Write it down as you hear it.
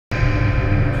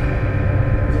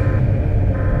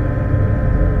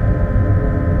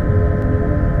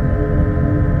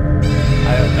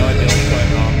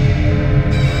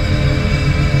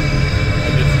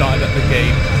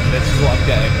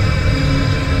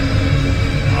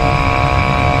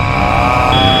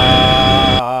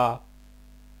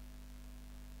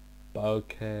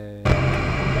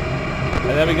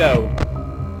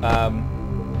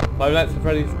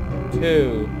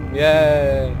2.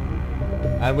 Yay!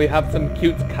 And we have some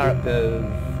cute characters.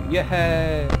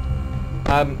 Yay!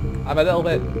 I'm a little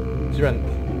bit drunk,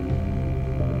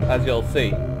 as you'll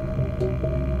see.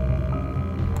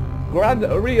 Grand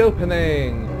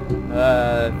reopening!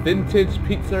 Vintage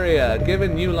pizzeria,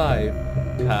 giving new life.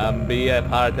 Come be a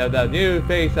part of the new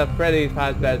face of Freddy's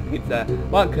Fazbear's Pizza.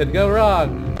 What could go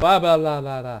wrong? Blah blah blah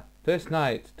blah blah. First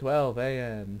night, 12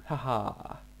 AM.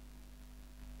 Haha.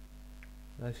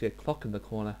 I see a clock in the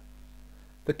corner.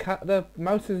 The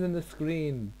mouse is in the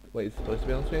screen. Wait, it's supposed to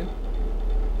be on the screen?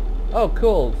 Oh,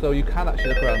 cool. So you can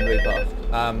actually look around really fast.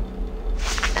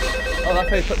 Oh, that's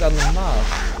how you put down the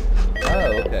mask.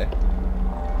 Oh, okay.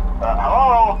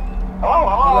 Hello?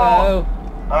 Hello?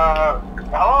 Hello.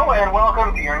 Hello and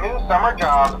welcome to your new summer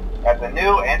job at the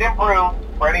new and improved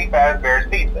Freddy Fazbear's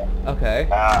Pizza. Okay.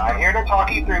 I'm here to talk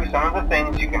you through some of the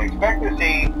things you can expect to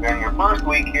see during your first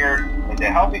week here and to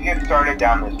help you get started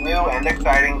down this new and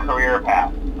exciting career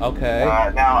path. Okay.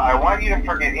 Now, I want you to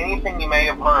forget anything you may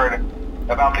have heard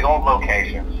about the old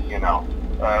location, you know.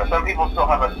 Some people still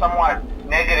have a somewhat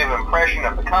negative impression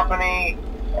of the company.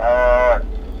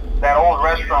 That old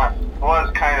restaurant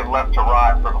was kind of left to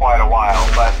rot for quite a while,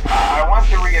 but I want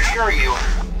to reassure you,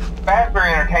 Fazbear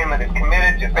Entertainment is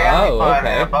committed to family fun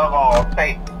and above all,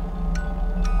 safety.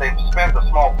 They've spent a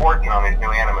small fortune on these new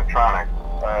animatronics.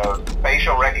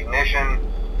 Facial recognition,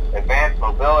 advanced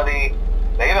mobility,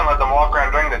 they even let them walk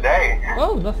around during the day.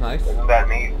 Oh, that's nice. Isn't that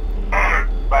neat?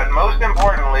 But most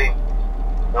importantly,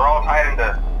 they're all tied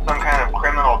into some kind of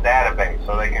criminal database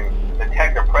so they can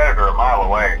detect a predator a mile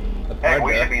away. Heck,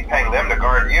 we should be paying them to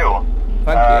guard you.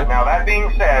 Thank you. Now that being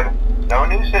said, no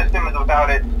new system is without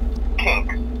its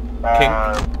kinks.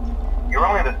 You're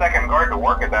only the second guard to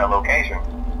work at that location.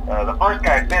 The first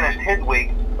guy finished his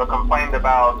week but complained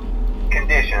about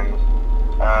conditions.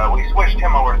 We switched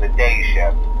him over to the day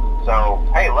shift. So,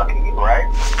 hey, lucky you, right?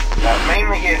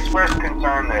 Mainly he expressed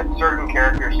concern that certain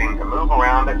characters seemed to move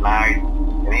around at night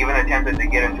and even attempted to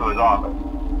get into his office.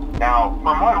 Now,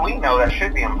 from what we know, that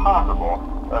should be impossible.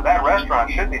 That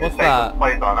restaurant should be the safest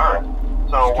place on Earth.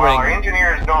 So while our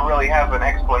engineers don't really have an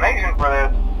explanation for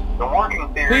this, the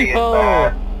working theory is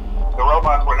that the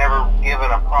robots were never given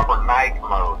a proper night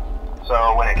mode.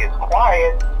 So when it gets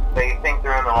quiet, they think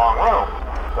they're in the wrong room.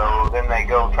 So then they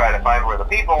go try to find where the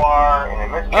people are, and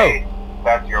in this case,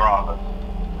 that's your office.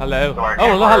 Hello. So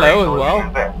hello as well.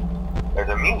 There's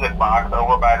a music box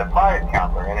over by the prize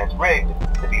counter, and it's rigged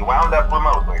to be wound up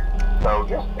remotely. So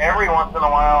just every once in a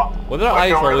while, switch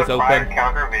over to the prize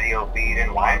counter video feed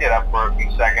and wind it up for a few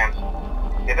seconds.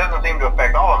 It doesn't seem to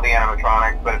affect all of the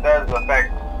animatronics, but it does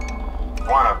affect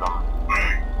one of them.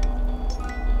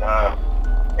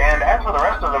 And as for the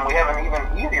rest of them, we have an even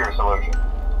easier solution.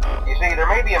 You see, there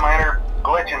may be a minor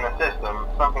glitch in the system,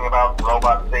 something about the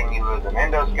robot seeing you as an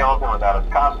endoskeleton without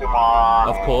his costume on,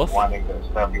 of course, wanting to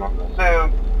stuff you into a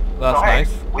suit. That's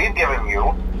nice. We've given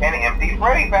you an empty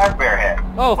Freddy Fazbear head.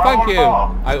 Oh, thank you.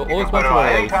 I always put it on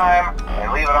any time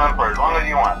and leave it on for as long as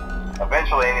you want.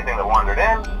 Eventually, anything that wandered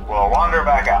in will wander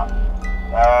back out.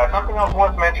 Something else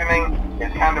worth mentioning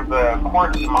is kind of the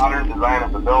quartz modern design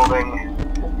of the building.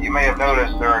 You may have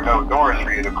noticed there are no doors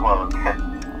for you to close.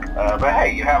 But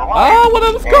hey, you have a light. Oh, what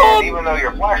else gone? Even though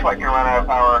your flashlight can run out of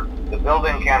power, the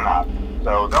building cannot.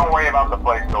 So don't worry about the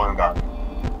place going dark.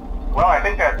 Well, I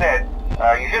think that's it.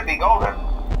 You should be golden.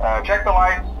 Check the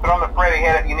lights, put on the Freddy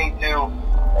head if you need to.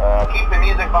 Keep the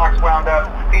music box wound up.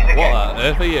 Piece of cake. What on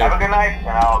earth are you? Have a good night, and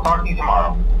I'll talk to you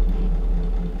tomorrow.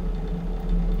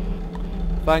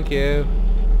 Thank you.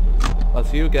 I'll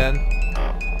see you again.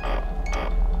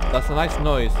 That's a nice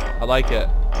noise. I like it.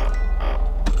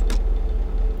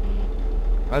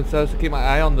 I'm supposed to keep my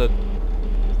eye on the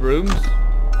rooms.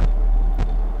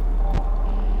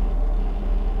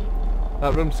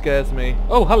 That room scares me.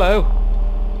 Oh, hello!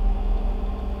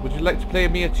 Would you like to play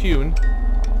me a tune?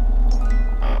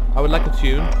 I would like a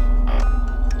tune.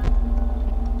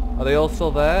 Are they all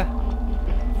still there?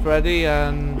 Freddy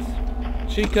and...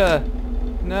 Chica!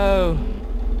 No!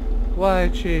 Why,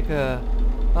 Chica?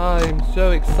 I'm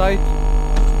so excited.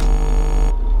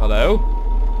 Hello?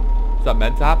 Is that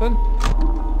meant to happen?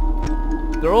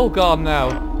 They're all gone now.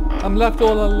 I'm left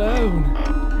all alone.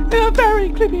 In a very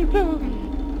creepy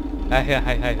room.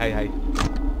 Hey.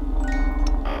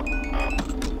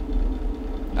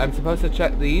 I'm supposed to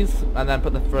check these and then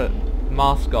put the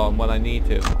mask on when I need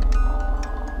to.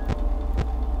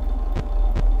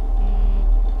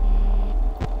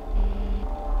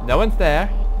 No one's there.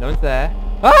 No one's there.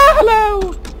 Ah,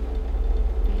 hello!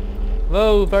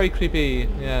 Oh, very creepy.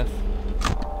 Yes.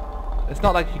 It's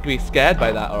not like you could be scared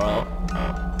by that or all.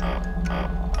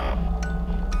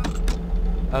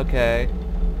 Okay.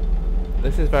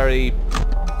 This is very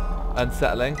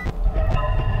unsettling.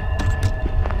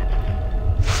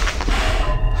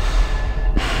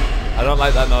 I don't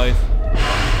like that noise.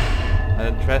 I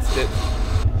don't trust it.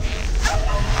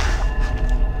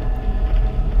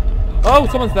 Oh,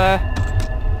 someone's there.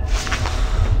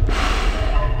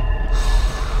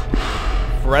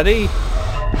 Freddy?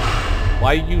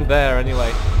 Why are you there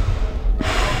anyway?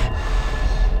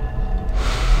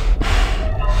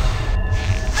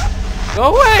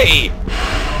 Go away!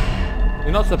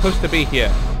 You're not supposed to be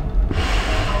here.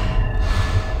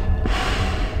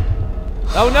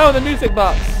 Oh no, the music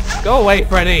box! Go away,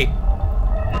 Freddy!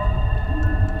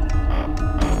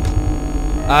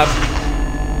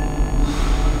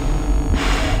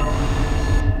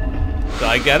 Did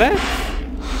I get it?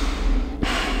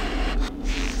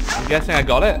 I'm guessing I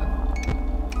got it.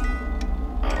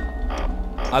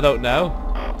 I don't know.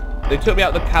 They took me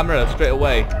out the camera straight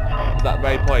away at that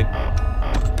very point.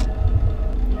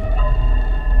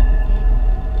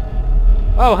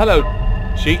 Oh, hello,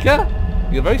 Chica.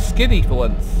 You're very skinny for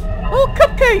once. Oh,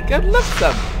 cupcake! I'd love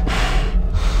some.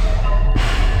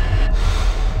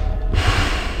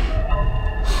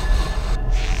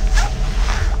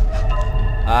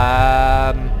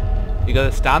 You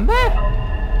gonna stand there?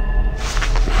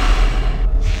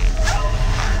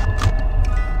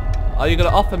 Are you gonna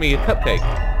offer me a cupcake?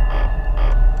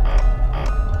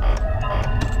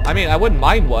 I mean, I wouldn't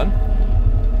mind one.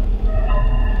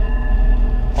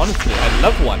 Honestly, I'd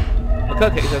love one. The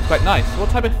cupcake sounds quite nice. What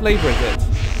type of flavor is it?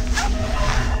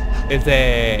 Is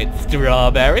it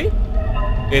strawberry?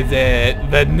 Is it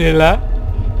vanilla?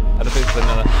 I don't think it's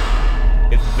vanilla.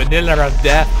 It's vanilla of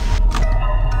death.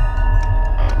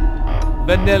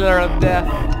 Vanilla of death.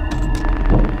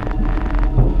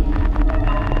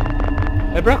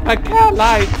 I broke my car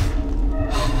lights.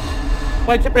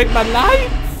 Why'd you break my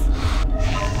lights?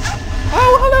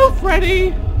 Oh, hello,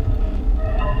 Freddy.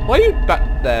 What are you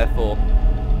back there for?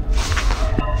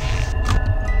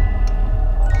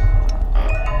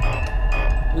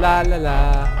 La la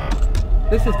la.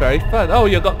 This is very fun. Oh,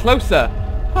 you got closer.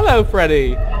 Hello,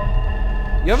 Freddy.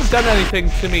 You haven't done anything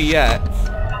to me yet.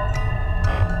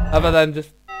 Other than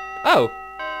just... Oh.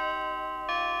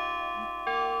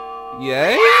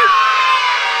 Yay?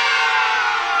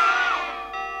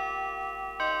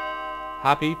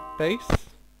 Happy face?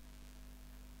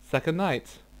 Second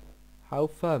night. How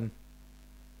fun.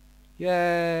 Yay!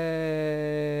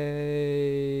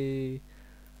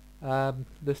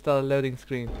 There's still a loading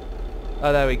screen.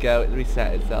 Oh, there we go. It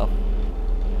reset itself.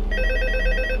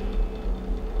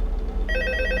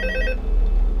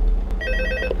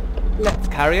 Let's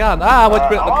carry on. Ah, let's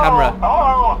bring up the camera.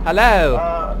 Hello.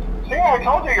 See, I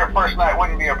told you your first night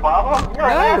wouldn't be a problem. You're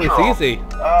a natural. It's easy.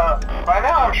 By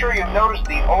now, I'm sure you've noticed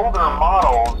the older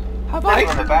models sitting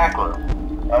in the back room.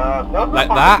 Those like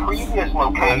are that. from the previous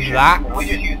location, And that. and we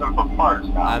just use them for parts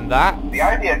now. And that. The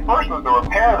idea at first was to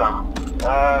repair them.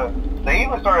 They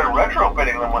even started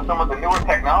retrofitting them with some of the newer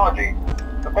technology,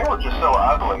 but they were just so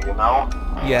ugly, you know?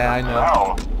 Yeah, I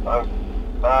know.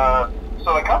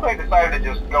 So the company decided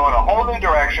to just go in a whole new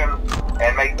direction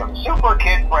and make them super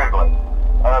kid-friendly.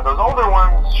 Those older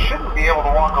ones shouldn't be able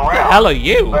to walk around. The hell are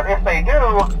you? But if they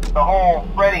do, the whole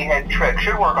Freddy head trick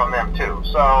should work on them too.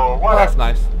 So, well, that's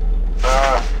nice.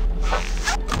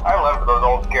 I loved those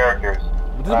old characters.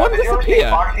 Did one you ever see disappear?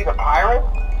 Foxy the Pirate?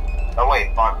 Oh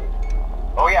wait, Foxy.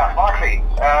 Oh yeah, Foxy.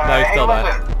 No, he's still there.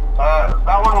 Listen,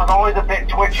 that one was always a bit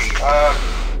twitchy.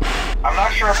 I'm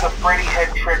not sure if the Freddy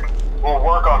head trick will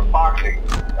work on Foxy.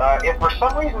 If for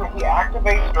some reason he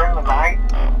activates during the night,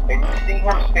 and you see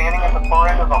him standing at the far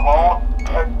end of the hall,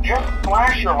 just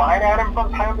flash your light at him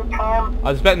from time to time.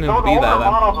 I was expecting him to be there then.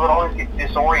 Those models would always get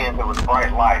disoriented with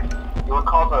bright light. It would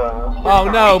cause a... Oh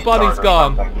no, Bonnie's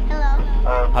gone.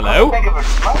 Hello? Think of it.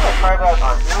 Might I try that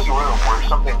on any room where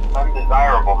something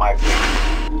undesirable might be?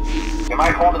 It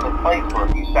might hold him in place for a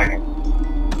few seconds.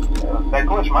 That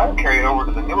glitch might have carried over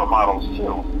to the newer models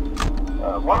too.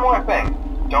 One more thing.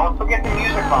 Don't forget the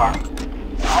music box.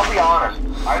 I'll be honest,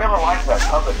 I never liked that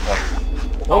puppet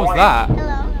thing. What was that?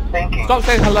 Thinking. Stop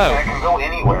saying hello. I can go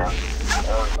anywhere.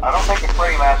 I don't think the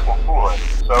Freddy mask will fool it.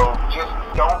 So just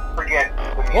don't forget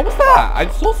the music. What was that? I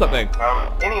saw something.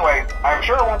 Anyway, I'm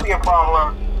sure it won't be a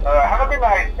problem. Have a good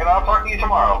night, and I'll talk to you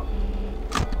tomorrow.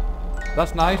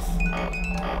 That's nice.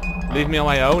 Leave me on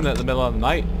my own at the middle of the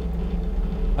night.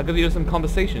 I could use some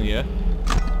conversation here.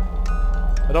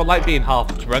 I don't like being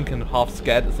half drunk and half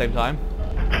scared at the same time.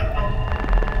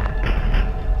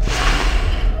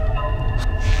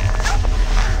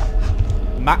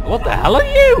 Matt, what the hell are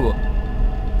you?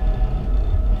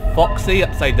 Foxy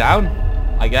upside down,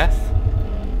 I guess.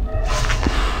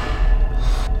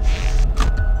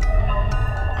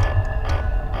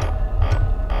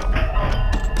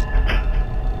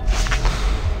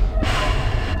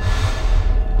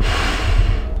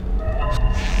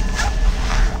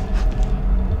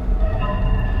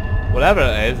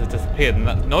 disappeared and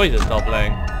that noise is still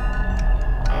playing.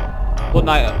 What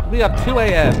night? We have 2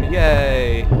 AM.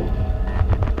 Yay.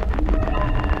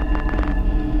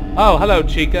 Oh, hello,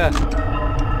 Chica.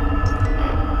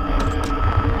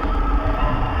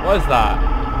 What is that?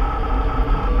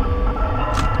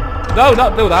 No,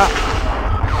 not do that.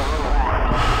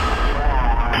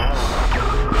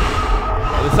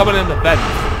 There's someone in the fence.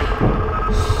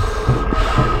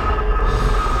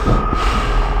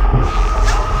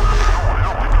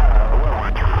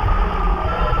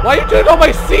 Why are you doing on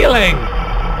my ceiling?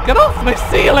 Get off my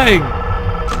ceiling!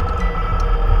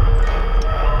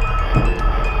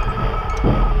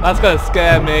 That's gonna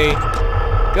scare me.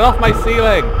 Get off my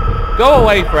ceiling! Go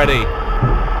away, Freddy!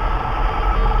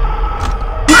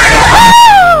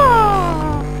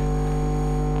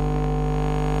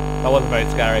 That wasn't very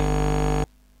scary.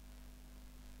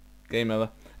 Game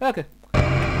over. Okay.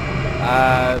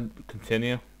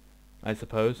 Continue, I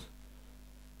suppose.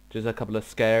 Just a couple of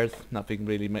scares, nothing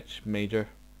really much major.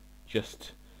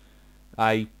 Just,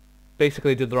 I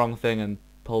basically did the wrong thing and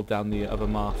pulled down the other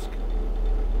mask.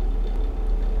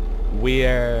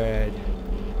 Weird.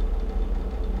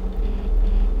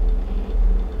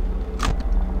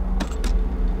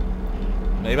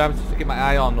 Maybe I'm supposed to keep my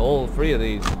eye on all 3 of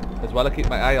these, as well as keep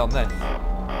my eye on this.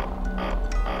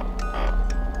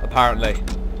 Apparently.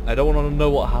 I don't want to know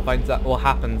what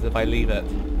happens if I leave it.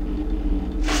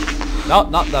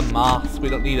 Not the mask, we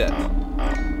don't need it.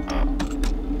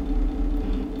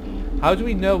 How do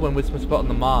we know when we're supposed to put on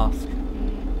the mask?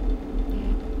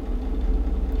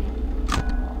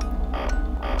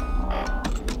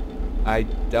 I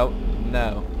don't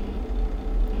know.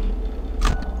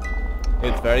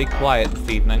 It's very quiet this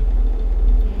evening.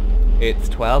 It's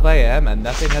 12 AM and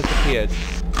nothing has appeared.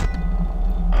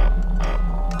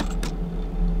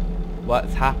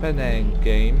 What's happening,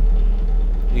 game?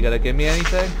 You gotta give me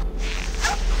anything?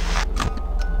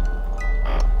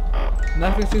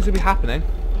 Nothing seems to be happening.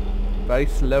 Very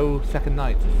slow second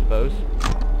night, I suppose.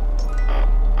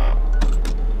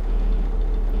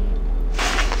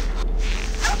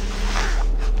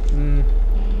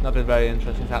 Nothing very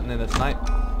interesting is happening this night.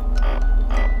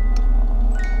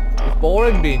 It's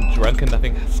boring being drunk and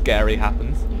nothing scary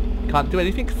happens. Can't do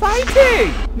anything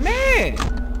exciting! Man!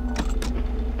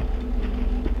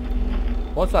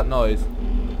 What's that noise?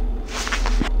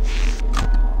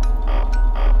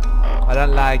 I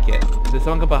don't like it. Did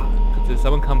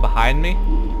someone come behind me?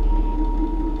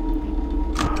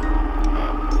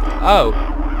 Oh,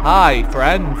 hi,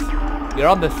 friends. You're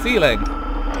on the ceiling.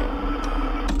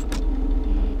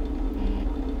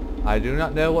 I do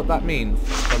not know what that means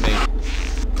for me.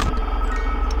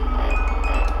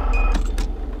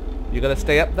 You gonna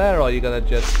stay up there, or you gonna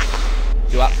just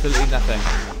do absolutely nothing?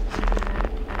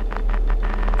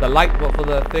 The light for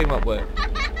the thing won't work.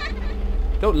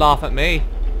 Don't laugh at me.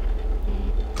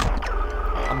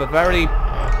 I'm a very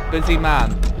busy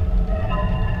man.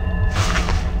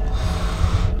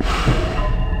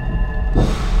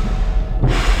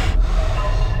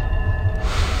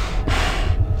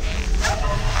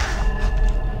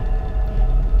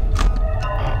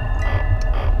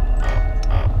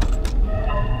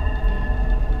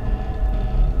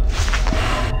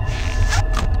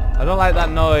 I don't like that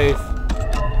noise.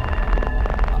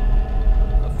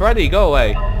 Freddy, go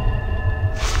away.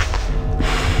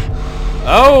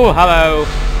 Oh, hello.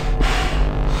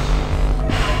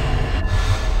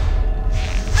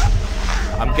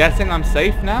 I'm guessing I'm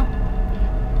safe now.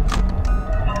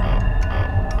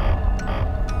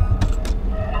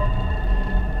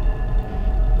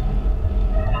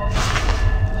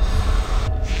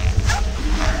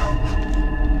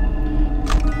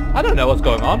 I don't know what's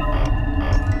going on.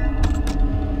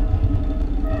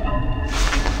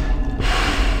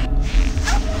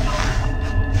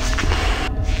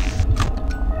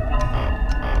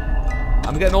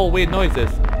 I'm getting all weird noises.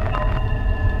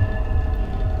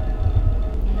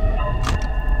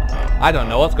 I don't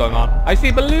know what's going on. I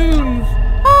see balloons!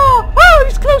 Oh! Oh,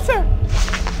 he's closer!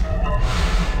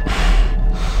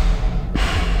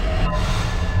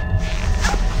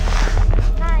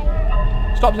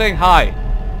 Hi. Stop saying hi.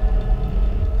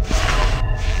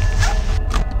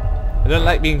 I don't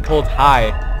like being called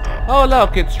hi. Oh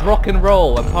look, it's rock and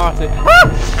roll and party. Ah!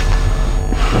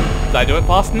 Did I do it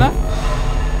fast enough?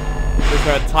 Is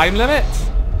there a time limit?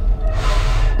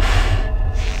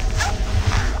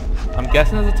 I'm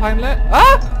guessing there's a time limit.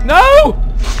 Ah! No!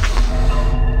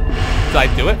 Did I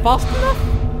do it fast enough?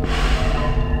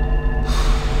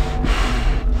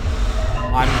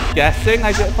 I'm guessing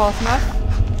I did it fast enough.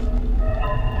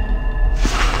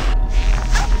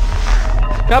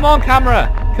 Come on,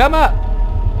 camera! Come up!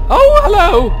 Oh,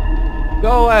 hello!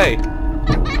 Go away!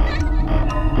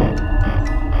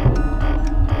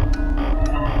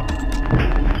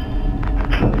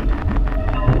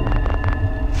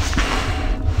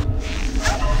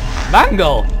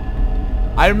 Mangle!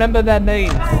 I remember their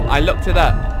names. I looked it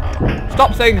up.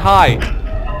 Stop saying hi.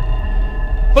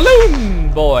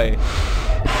 Balloon boy.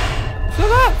 So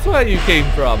that's where you came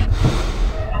from.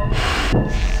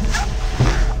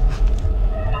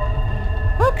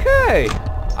 Okay.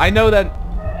 I know that...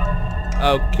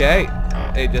 Okay.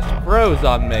 It just froze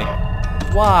on me.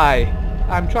 Why?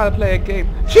 I'm trying to play a game.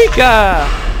 Chica!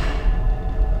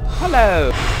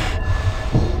 Hello.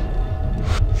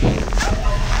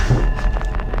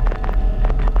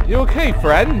 You okay,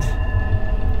 friend?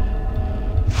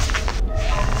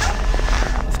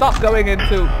 Stop going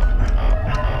into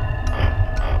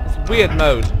this weird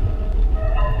mode.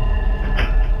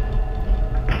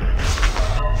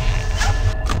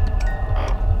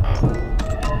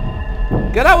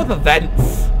 Get out of the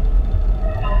vents!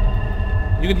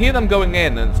 You can hear them going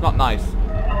in and it's not nice.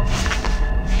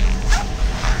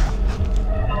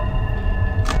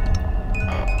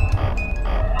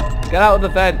 Get out of the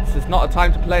vents. It's not a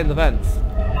time to play in the vents.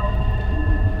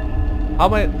 How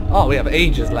many? Oh, we have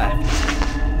ages left.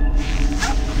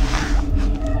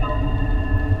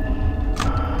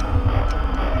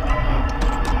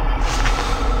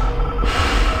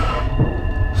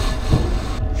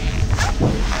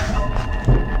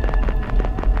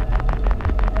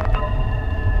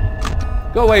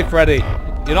 Go away, Freddy.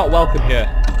 You're not welcome here.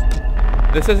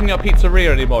 This isn't your pizzeria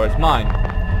anymore. It's mine.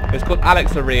 It's called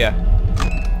Alexaria.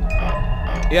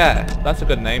 Yeah, that's a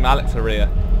good name, Alexaria.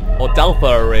 Or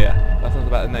Delpharia. That sounds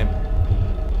about a name.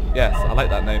 Yes, I like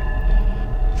that name.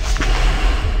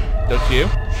 Don't you?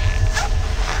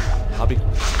 I'll be...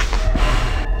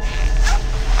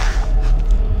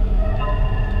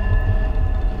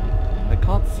 I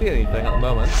can't see anything at the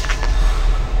moment.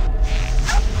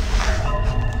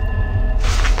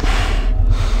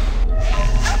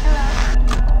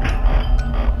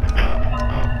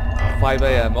 Hello. 5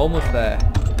 AM, almost there.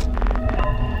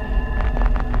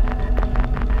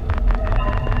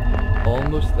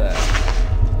 Almost there.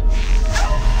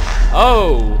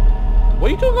 Oh! What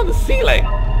are you doing on the ceiling?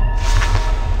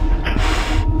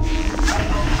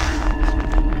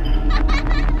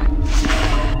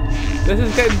 This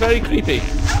is getting very creepy.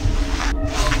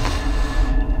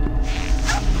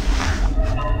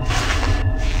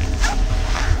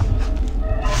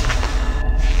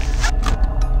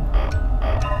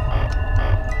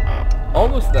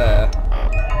 Almost there.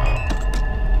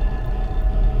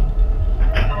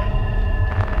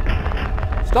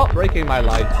 Stop breaking my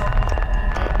lights.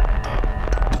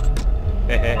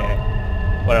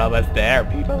 We're almost there,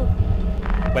 people.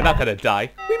 We're not gonna die.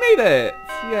 We made it!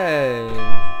 Yay!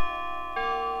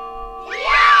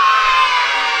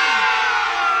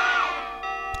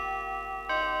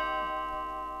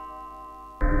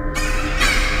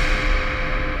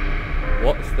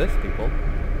 What's this, people?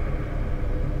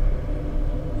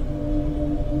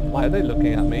 Why are they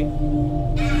looking at me?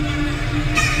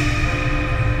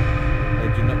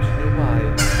 I do not know why.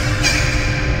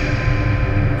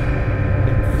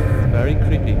 It's very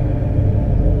creepy.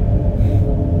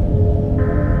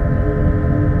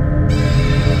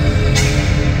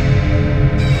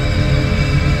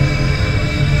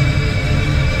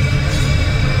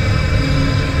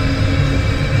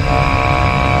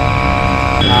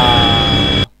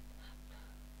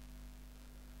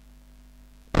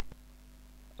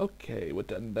 Okay, we're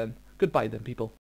done then. Goodbye then, people.